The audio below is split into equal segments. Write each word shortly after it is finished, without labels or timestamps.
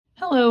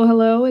Hello,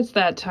 hello. It's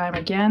that time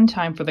again.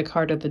 Time for the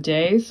card of the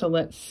day. So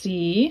let's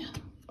see.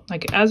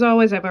 Like, as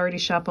always, I've already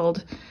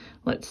shuffled.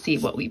 Let's see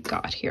what we've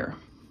got here.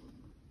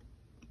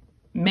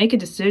 Make a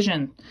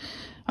decision.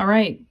 All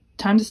right.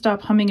 Time to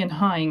stop humming and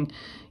hawing.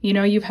 You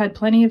know, you've had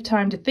plenty of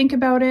time to think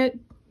about it.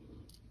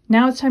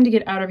 Now it's time to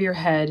get out of your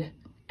head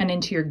and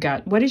into your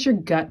gut. What is your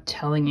gut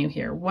telling you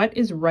here? What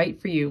is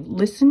right for you?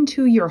 Listen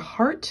to your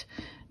heart,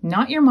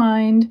 not your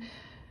mind.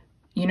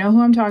 You know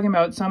who I'm talking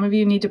about. Some of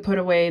you need to put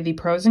away the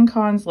pros and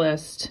cons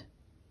list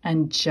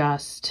and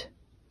just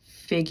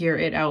figure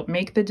it out.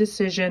 Make the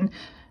decision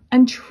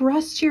and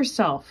trust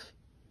yourself.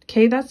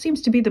 Okay, that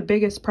seems to be the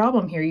biggest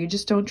problem here. You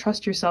just don't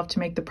trust yourself to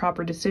make the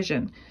proper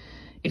decision.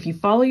 If you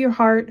follow your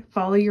heart,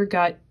 follow your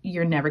gut,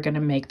 you're never going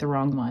to make the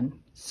wrong one.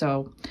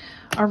 So,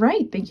 all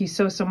right. Thank you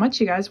so much,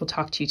 you guys. We'll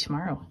talk to you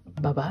tomorrow.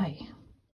 Bye-bye.